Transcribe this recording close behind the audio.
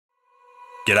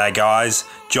G'day guys,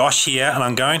 Josh here, and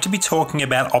I'm going to be talking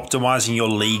about optimizing your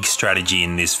league strategy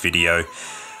in this video.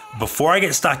 Before I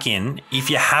get stuck in, if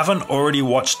you haven't already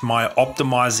watched my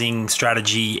optimizing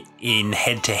strategy in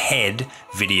head-to-head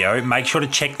video, make sure to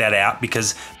check that out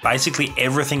because basically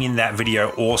everything in that video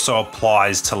also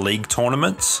applies to league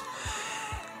tournaments.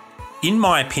 In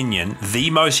my opinion, the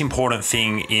most important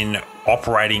thing in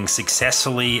operating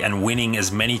successfully and winning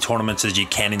as many tournaments as you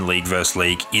can in League vs.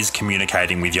 League is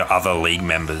communicating with your other league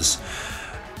members.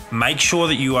 Make sure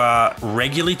that you are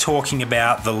regularly talking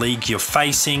about the league you're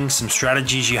facing, some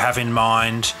strategies you have in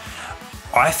mind.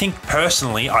 I think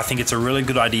it's a really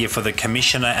good idea for the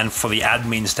commissioner and for the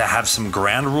admins to have some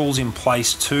ground rules in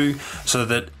place too, so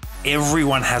that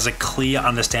everyone has a clear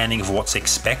understanding of what's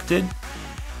expected.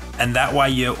 And that way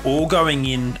you're all going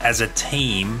in as a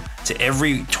team to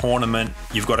every tournament.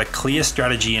 You've got a clear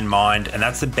strategy in mind, and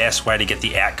that's the best way to get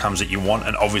the outcomes that you want.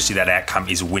 And obviously that outcome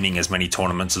is winning as many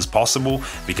tournaments as possible,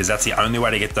 because that's the only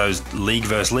way to get those League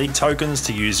vs. League tokens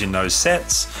to use in those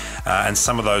sets. And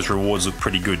some of those rewards look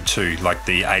pretty good too, like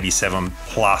the 87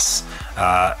 plus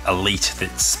elite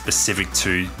that's specific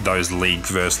to those League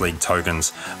vs. League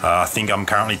tokens. I think I'm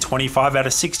currently 25 out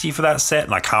of 60 for that set,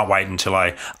 and I can't wait until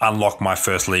I unlock my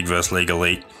first League vs. League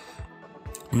elite.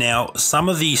 Now, some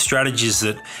of the strategies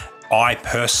that I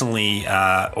personally,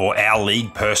 or our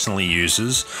league personally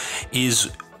uses,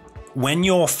 is when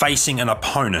you're facing an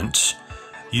opponent,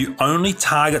 you only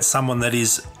target someone that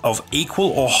is of equal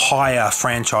or higher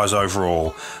franchise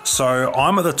overall. So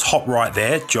I'm at the top right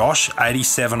there, Josh,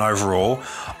 87 overall.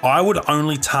 I would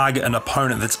only target an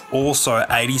opponent that's also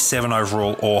 87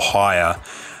 overall or higher.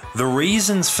 The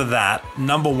reasons for that,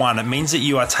 number one, it means that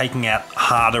you are taking out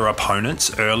harder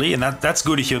opponents early, and that's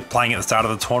good if you're playing at the start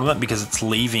of the tournament, because it's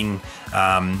leaving,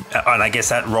 and I guess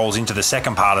that rolls into the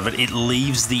second part of it, it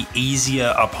leaves the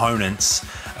easier opponents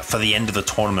for the end of the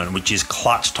tournament, which is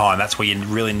clutch time. That's where you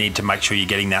really need to make sure you're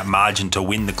getting that margin to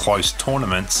win the close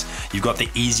tournaments. You've got the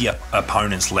easier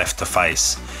opponents left to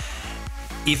face.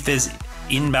 If there's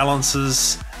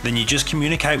imbalances, then you just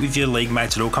communicate with your league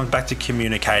mates. It all comes back to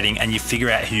communicating, and you figure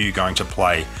out who you're going to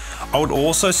play. I would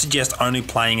also suggest only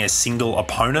playing a single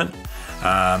opponent.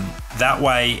 That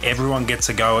way everyone gets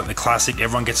a go at the Classic,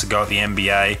 everyone gets a go at the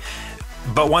NBA.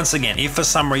 But once again, if for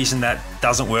some reason that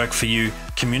doesn't work for you,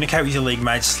 communicate with your league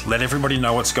mates, let everybody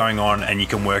know what's going on, and you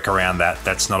can work around that.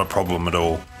 That's not a problem at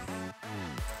all.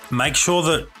 Make sure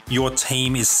that your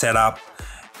team is set up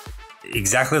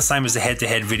exactly the same as the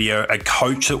head-to-head video, a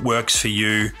coach that works for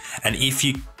you. And if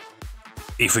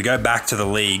we go back to the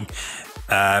league,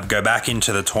 go back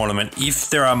into the tournament, if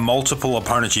there are multiple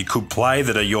opponents you could play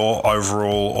that are your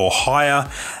overall or higher,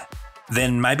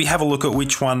 then maybe have a look at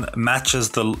which one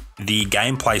matches the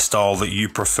gameplay style that you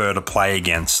prefer to play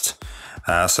against.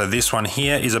 So this one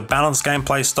here is a balanced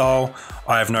gameplay style.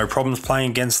 I have no problems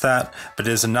playing against that, but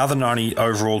there's another 90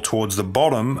 overall towards the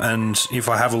bottom, and if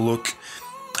I have a look,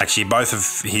 actually, both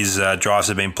of his drives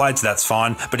have been played, so that's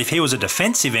fine. But if he was a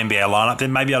defensive NBA lineup,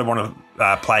 then maybe I'd want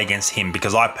to play against him,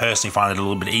 because I personally find it a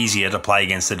little bit easier to play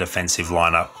against the defensive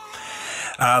lineup.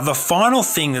 The final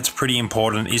thing that's pretty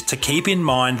important is to keep in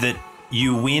mind that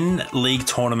you win league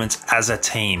tournaments as a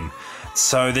team.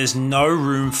 So there's no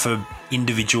room for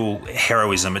individual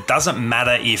heroism. It doesn't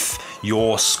matter if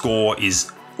your score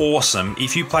is awesome.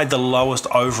 If you played the lowest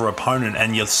over opponent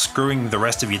and you're screwing the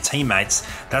rest of your teammates,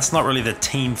 that's not really the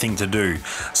team thing to do.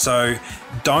 So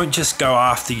don't just go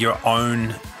after your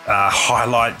own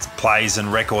highlight plays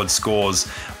and record scores.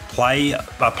 Play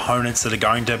opponents that are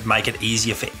going to make it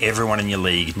easier for everyone in your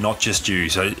league, not just you.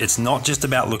 So it's not just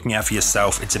about looking out for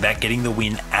yourself, it's about getting the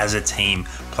win as a team.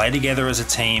 Play together as a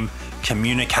team,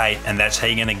 communicate, and that's how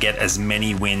you're going to get as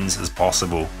many wins as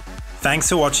possible. Thanks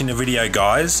for watching the video,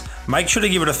 guys. Make sure to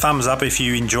give it a thumbs up if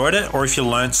you enjoyed it or if you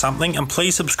learned something, and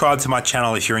please subscribe to my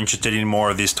channel if you're interested in more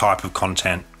of this type of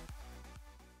content.